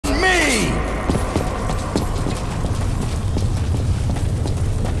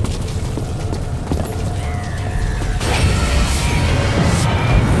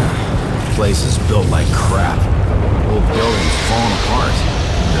built like crap. Whole building's falling apart.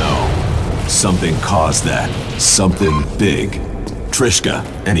 No. Something caused that. Something big. Trishka,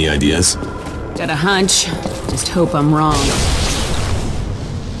 any ideas? Got a hunch. Just hope I'm wrong.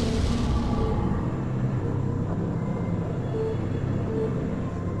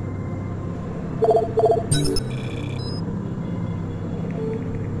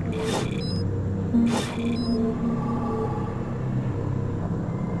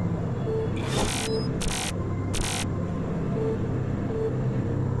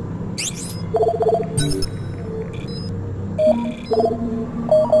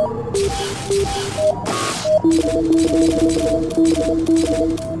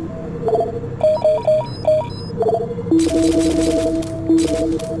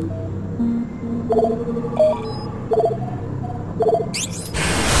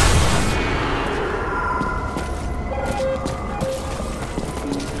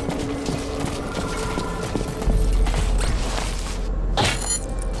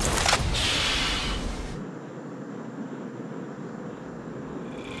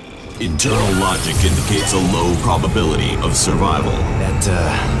 Internal logic indicates a low probability of survival.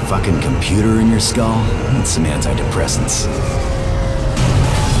 That, fucking computer in your skull needs some antidepressants.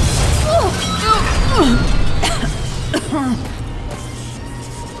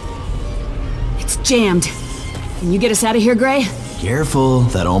 It's jammed. Can you get us out of here, Gray? Careful,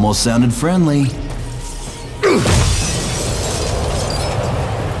 that almost sounded friendly.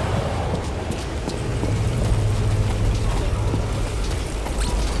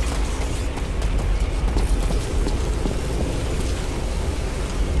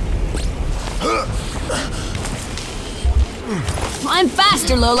 Climb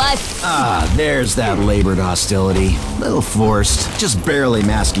faster, lowlife! Ah, there's that labored hostility. Little forced, just barely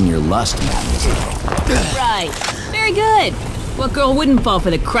masking your lust, man. Right. Very good. What girl wouldn't fall for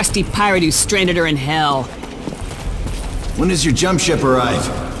the crusty pirate who stranded her in hell? When does your jump ship arrive?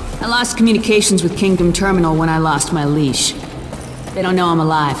 I lost communications with Kingdom Terminal when I lost my leash. They don't know I'm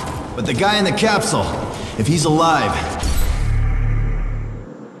alive. But the guy in the capsule, if he's alive,